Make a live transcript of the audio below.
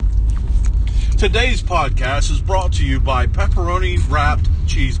Today's podcast is brought to you by Pepperoni Wrapped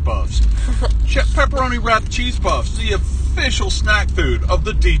Cheese Puffs. Pepperoni Wrapped Cheese Puffs, the official snack food of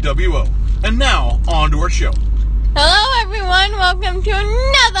the DWO. And now, on to our show. Hello everyone, welcome to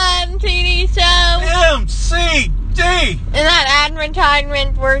another MCD Show. MCD! And that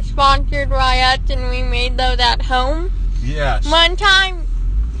advertisement were sponsored by us and we made those at home. Yes. One time,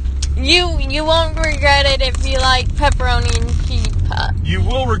 you won't regret it if you like pepperoni and cheese puffs. You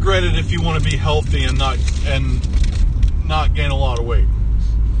will regret it if you want to be healthy and not gain a lot of weight.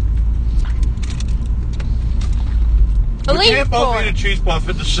 We can't both eat a cheese puff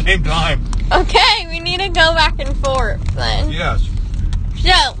at the same time. Okay, we need to go back and forth then. Yes.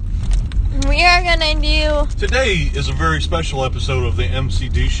 So, we are going to do... Today is a very special episode of the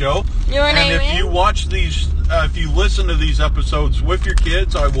MCD Show. Your name And if you watch these, if you listen to these episodes with your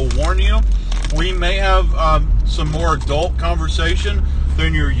kids, I will warn you, we may have some more adult conversation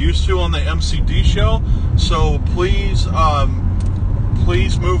than you're used to on the MCD Show. So please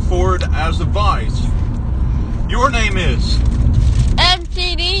move forward as advised. Your name is?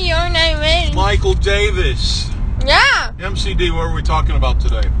 MCD, your name is? Michael Davis. Yeah. MCD, what are we talking about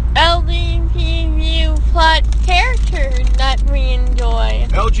today? LGTBQIA plus characters that we enjoy.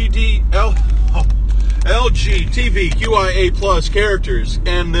 LGTBQIA plus characters.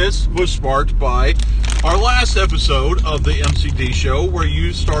 And this was sparked by our last episode of the MCD Show, where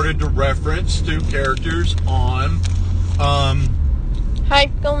you started to reference to characters on High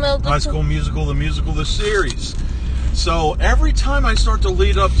School Musical, the musical, the series. So every time I start to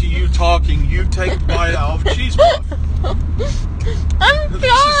lead up to you talking, you take a bite out of cheese puff. I'm sorry.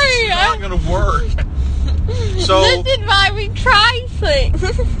 This is not going to work. So this is why we try things.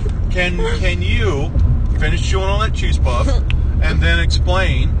 Can you finish chewing on that cheese puff and then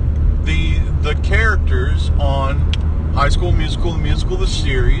explain the characters on High School Musical, the musical, the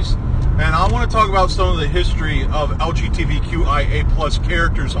series? And I want to talk about some of the history of LGTBQIA plus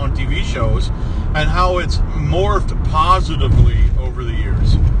characters on TV shows and how it's morphed positively over the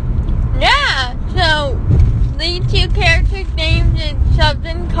years. Yeah, so these two characters' names is Chubbs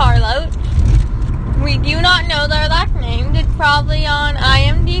and Carlos. We do not know their last names. It's probably on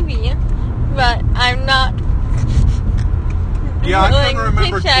IMDb, but I'm not. Yeah, I couldn't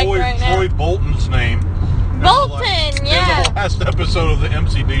remember Troy Bolton's name. Bolton, yeah. In the last episode of the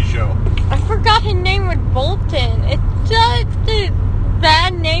MCD Show. I forgot his name was Bolton. It's such a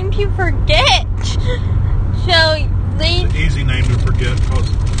bad name to forget. So, it's an easy name to forget because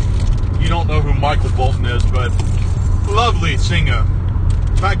you don't know who Michael Bolton is, but lovely singer.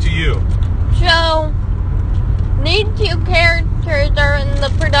 Back to you. So, these two characters are in the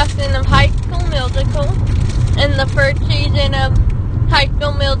production of High School Musical. In the first season of High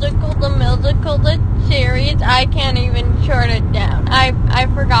School Musical, the series. I can't even short it down. I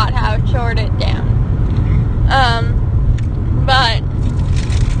forgot how to short it down. But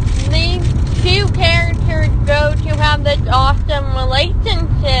these two characters go to have this awesome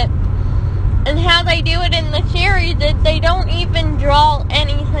relationship, and how they do it in the series is they don't even draw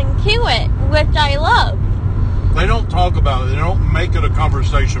anything to it, which I love. They don't talk about it. They don't make it a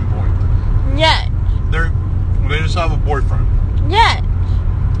conversation point. Yes. They just have a boyfriend. Yes.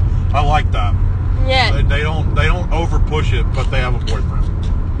 I like that. Yes. They don't over push it, but they have a boyfriend.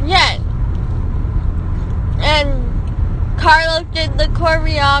 Yes. And Carlos did the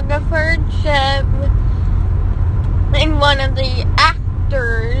choreographership in one of the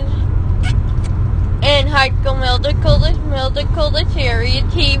actors in High School Musical, the series.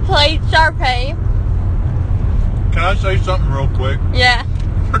 He played Sharpay. Can I say something real quick? Yeah.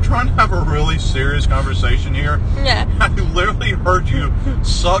 We're trying to have a really serious conversation here. Yeah. I literally heard you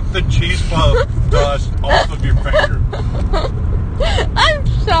suck the cheese puff dust off of your finger. I'm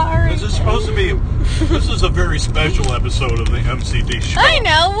sorry. This is a very special episode of the MCD Show. I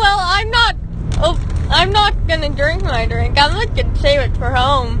know. Well, I'm not gonna drink my drink. I'm just gonna save it for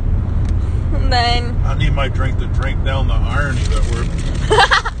home. And then I need my drink to drink down the irony that we're...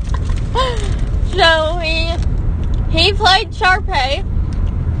 So he played Sharpay.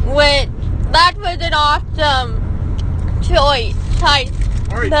 That was an awesome choice.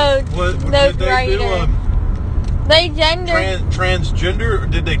 Those writers. They transgender?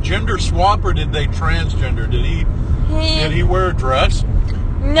 Did they gender swap or did they transgender? Did he wear a dress?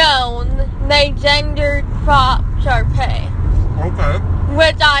 No, they gender swap Sharpay. Okay.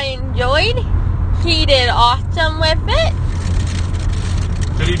 Which I enjoyed. He did awesome with it.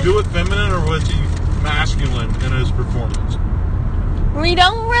 Did he do it feminine or was he masculine in his performance? We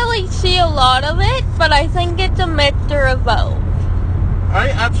don't really see a lot of it, but I think it's a mixture of both.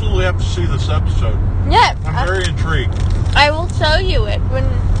 I absolutely have to see this episode. Yes. I'm very intrigued. I will show you it when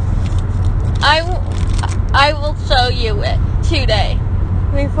I I will show you it today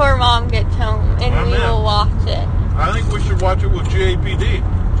before Mom gets home, and we will watch it. I think we should watch it with GAPD.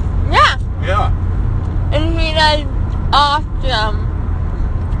 Yeah. Yeah. And he does awesome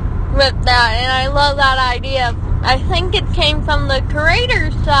with that, and I love that idea. I think it came from the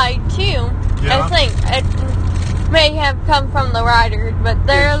creator's side, too. Yeah. I think it may have come from the writers, but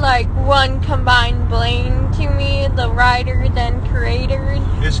they're like one combined brain to me, the writers and creators.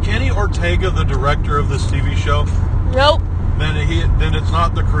 Is Kenny Ortega the director of this TV show? Nope. Then it's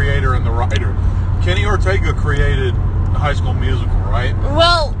not the creator and the writer. Kenny Ortega created High School Musical, right?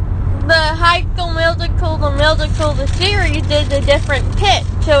 Well, the High School Musical, the series is a different pitch,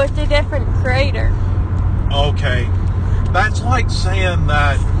 so it's a different creator. Okay. That's like saying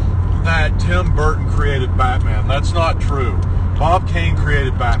that Tim Burton created Batman. That's not true. Bob Kane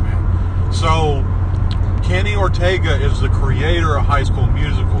created Batman. So, Kenny Ortega is the creator of High School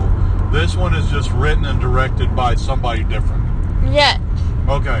Musical. This one is just written and directed by somebody different. Yes.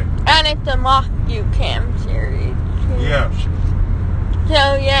 Okay. And it's a mock-you-cam series. Yes.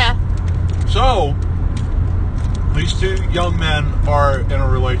 So, yeah. So, these two young men are in a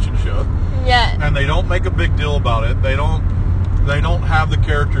relationship. Yes. And they don't make a big deal about it. They don't have the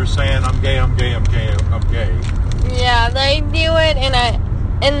characters saying, I'm gay, I'm gay, I'm gay, I'm gay. Yeah, they do it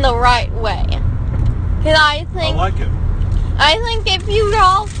in the right way. 'Cause I like it. I think if you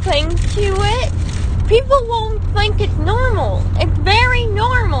all think to it, people won't think it's normal. It's very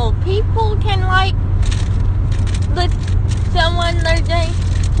normal. People can like someone they're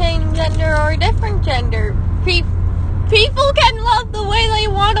same gender or a different gender. People can love the way they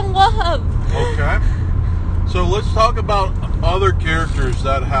want to love. Okay. So let's talk about other characters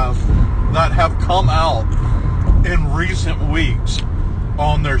that have come out in recent weeks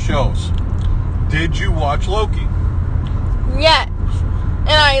on their shows. Did you watch Loki? Yes. And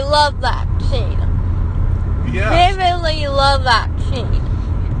I love that scene. Yes. Vividly love that scene.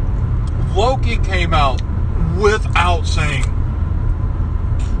 Loki came out without saying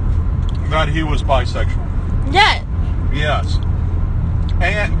that he was bisexual. Yes. Yes.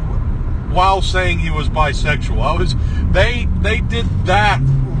 And while saying he was bisexual, they did that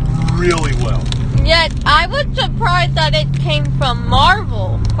really well. Yet I was surprised that it came from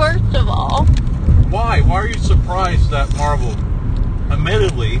Marvel, first of all. Why? Why are you surprised that Marvel,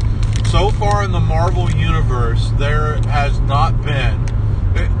 admittedly, so far in the Marvel universe, there has not been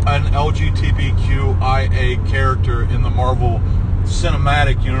an LGTBQIA character in the Marvel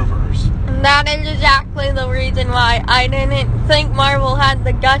cinematic universe. And that is exactly the reason why I didn't think Marvel had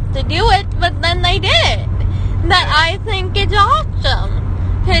the guts to do it, but then they did. That I think is awesome.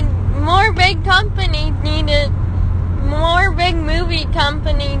 More big movie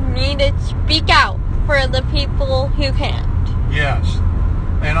companies need to speak out for the people who can't. Yes.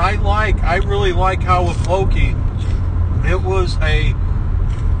 And I really like how with Loki, it was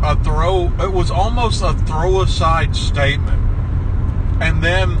almost a throw aside statement. And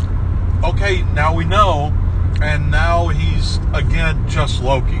then, okay, now we know, and now he's, again, just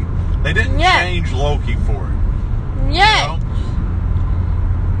Loki. They didn't change Loki for it. Yes. You know?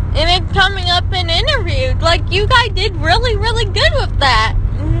 And it's coming up in interviews. Like, you guys did really, really good with that,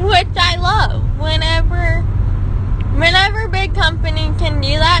 which I love. Whenever big companies can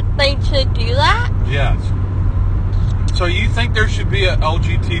do that, they should do that. Yes. So you think there should be a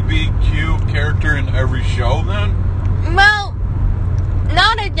LGBTQ character in every show, then? Well,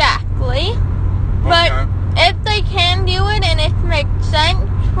 not exactly. But if they can do it and it makes sense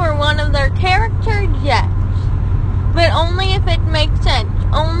for one of their characters, yes. But only if it makes sense.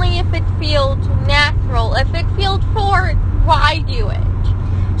 Only if it feels natural. If it feels forced, why do it?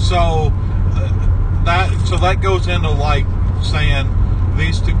 So that goes into like saying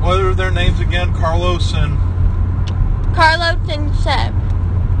these two. What are their names again? Carlos and Seb.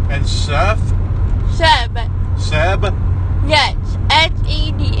 And Seth? Seb. Seb? Yes.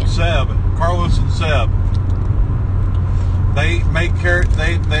 S-E-D. Seb. Carlos and Seb. They make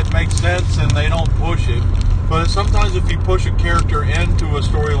sense and they don't push it. But sometimes if you push a character into a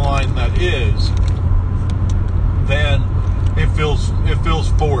storyline that is, then it feels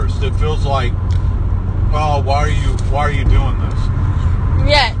forced. It feels like, oh, why are you doing this?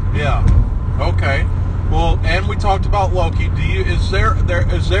 Yes. Yeah. Okay. Well, and we talked about Loki. Is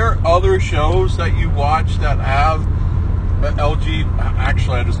there other shows that you watch that have Actually,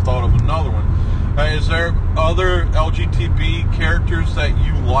 I just thought of another one. Is there other LGBT characters that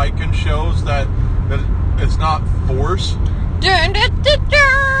you like in shows that it's not forced?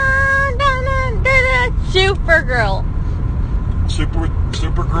 Supergirl.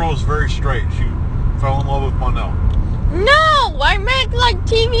 Supergirl is very straight. She fell in love with Monel. No, I meant like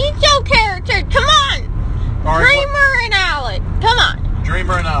TV show characters. Come on.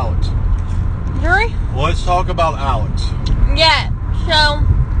 let's talk about Alex. Yeah, so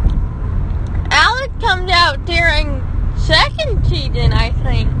Alex comes out during second season, I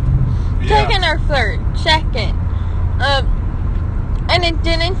think. Yeah. Second or third? Second. And it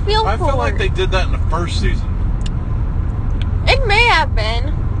didn't feel I feel like they did that in the first season. It may have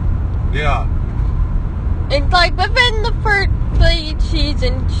been. Yeah. It's like within the first 3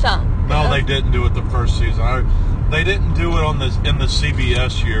 seasons chunk. No, they didn't do it the first season. They didn't do it in the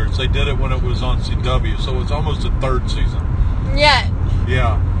CBS years. They did it when it was on CW, so it's almost a third season. Yeah.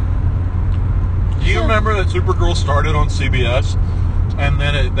 Yeah. Do you remember that Supergirl started on CBS and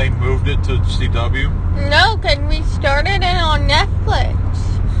then they moved it to CW? No, because we started it on Netflix.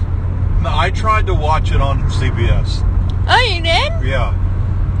 No, I tried to watch it on CBS. Oh, you did? Yeah.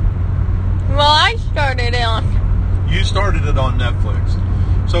 Well, I started it on... You started it on Netflix.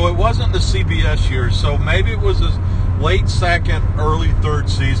 So it wasn't the CBS years, so maybe it was the late second, early third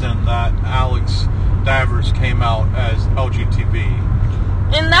season that Alex Davers came out as LGBT.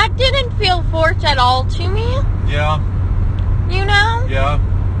 And that didn't feel forced at all to me. Yeah. You know? Yeah.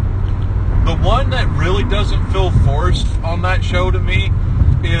 The one that really doesn't feel forced on that show to me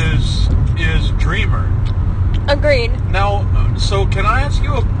is Dreamer. Agreed. Now, so can I ask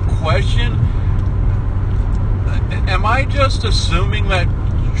you a question? Am I just assuming that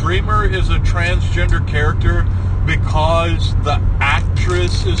Dreamer is a transgender character because the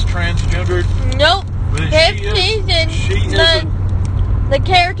actress is transgendered? Nope. This season, the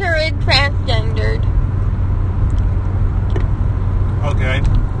character is transgendered. Okay.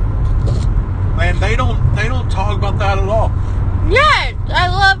 And they don't talk about that at all. Yes, I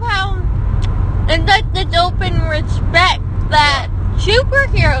love how and that's this open respect that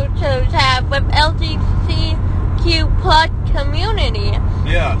superhero shows have with LGBTQ plus community.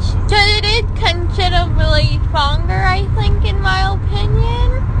 Yes. So it is considerably stronger, I think, in my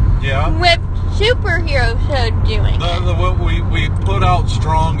opinion. Yeah. With superhero shows doing it. We put out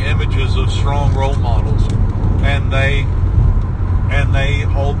strong images of strong role models, and they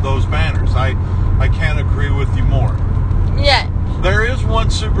hold those banners. I can't agree with you more. Yes. There is one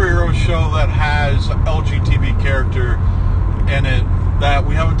superhero show that has an LGBT character in it that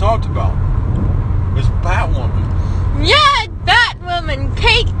we haven't talked about. It's Batwoman. Yeah, Batwoman,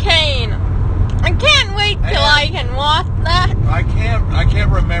 Kate Kane. I can't wait till I can watch that. I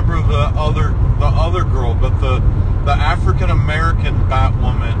can't remember the other girl, but the African American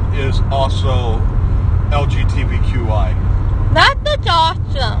Batwoman is also LGTBQI. That's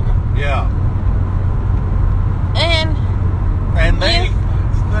awesome. Yeah. And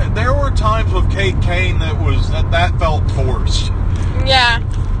there were times with Kate Kane that felt forced. yeah.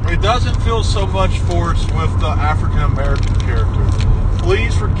 It doesn't feel so much forced with the African American character.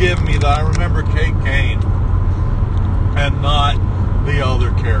 Please forgive me that I remember Kate Kane and not the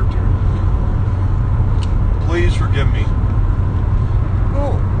other character. Please forgive me.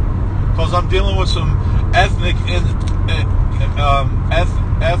 Because I'm dealing with some ethnic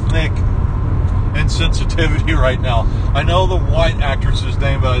insensitivity right now. I know the white actress's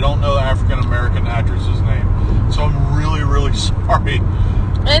name, but I don't know the African American actress's name. So I'm really, really sorry.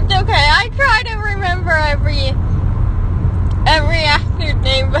 It's okay. I try to remember every actor's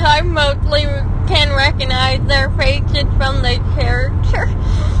name, but I mostly can recognize their faces from the character.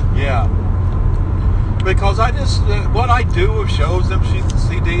 Yeah. Because what I do with shows,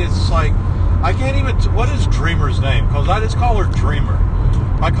 MCD, is like, I can't even, what is Dreamer's name? Because I just call her Dreamer.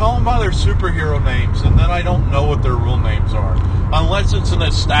 I call them by their superhero names, and then I don't know what their real names are. Unless it's an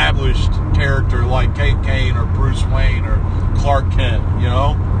established character like Kate Kane or Bruce Wayne or Clark Kent, you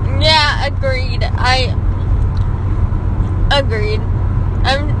know? Yeah, agreed. Agreed.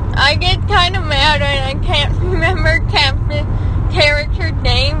 I get kind of mad when I can't remember Captain character's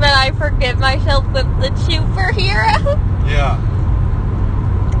name, but I forgive myself with the superhero. Yeah.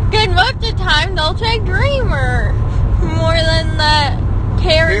 Because most of the time they'll say Dreamer more than the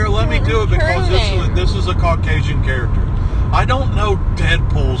character. Here, let me do it because this is a Caucasian character. I don't know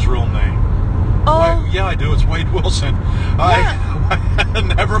Deadpool's real name. Oh. Yeah, I do. It's Wade Wilson. Yeah.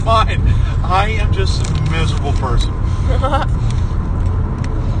 Never mind. I am just a miserable person.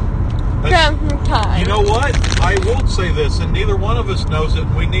 You know what? I will say this, and neither one of us knows it,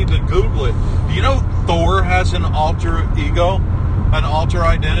 and we need to Google it. Do you know Thor has an alter ego? An alter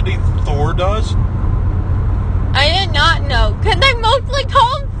identity? Thor does? I did not know. Because they mostly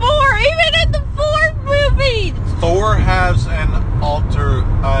call him Thor, even in the Thor movies. Thor has an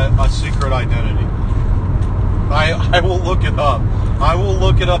a secret identity. I will look it up. I will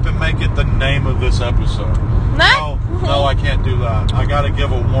look it up and make it the name of this episode. No, I can't do that. I got to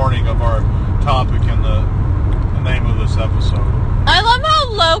give a warning of our topic and the name of this episode. I love how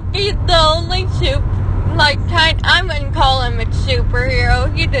Loki's the only I'm gonna call him a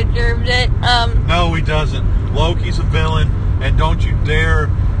superhero. He deserves it. No, he doesn't. Loki's a villain, and don't you dare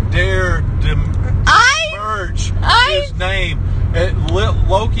merge his name.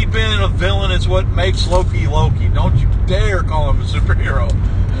 Loki being a villain is what makes Loki Loki. Don't you dare call him a superhero.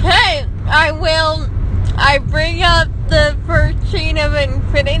 Hey, I will. I bring up the first scene of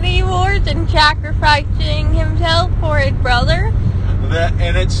Infinity Wars and sacrificing himself for his brother.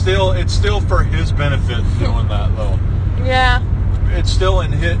 And it's still for his benefit doing that though. Yeah. It's still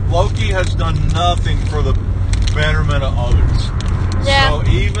in his. Loki has done nothing for the betterment of others. Yeah. So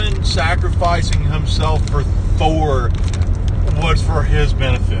even sacrificing himself for Thor was for his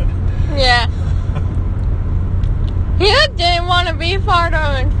benefit. Yeah. He didn't want to be part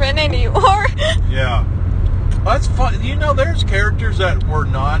of Infinity War. Yeah. That's fun. You know, there's characters that were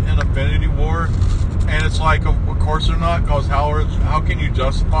not in Infinity War, and it's like, of course they're not, because how can you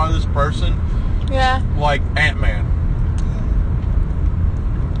justify this person? Yeah. Like Ant-Man.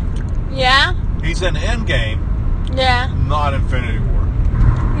 Yeah. He's in Endgame. Yeah. Not Infinity War.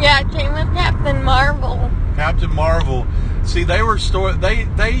 Yeah, same with Captain Marvel. Captain Marvel. See, they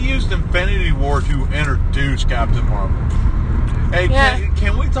used Infinity War to introduce Captain Marvel. Hey, yeah.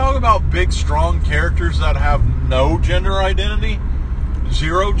 Can we talk about big, strong characters that have no gender identity?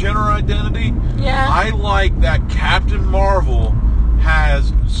 Zero gender identity? Yeah. I like that Captain Marvel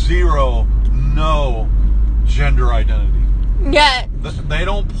has no gender identity. Yeah. They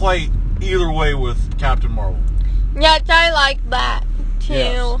don't play either way with Captain Marvel. Yes, I like that,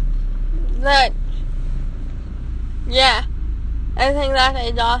 too. Yes. Yeah. I think that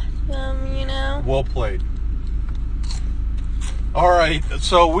is awesome, you know? Well played. All right,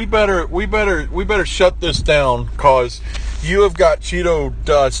 so we better shut this down, because you have got Cheeto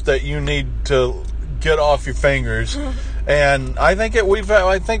dust that you need to get off your fingers, and I think we've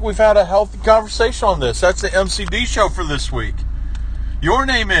had a healthy conversation on this. That's the MCD Show for this week. Your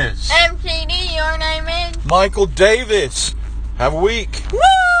name is MCD. Your name is Michael Davis. Have a week. Woo!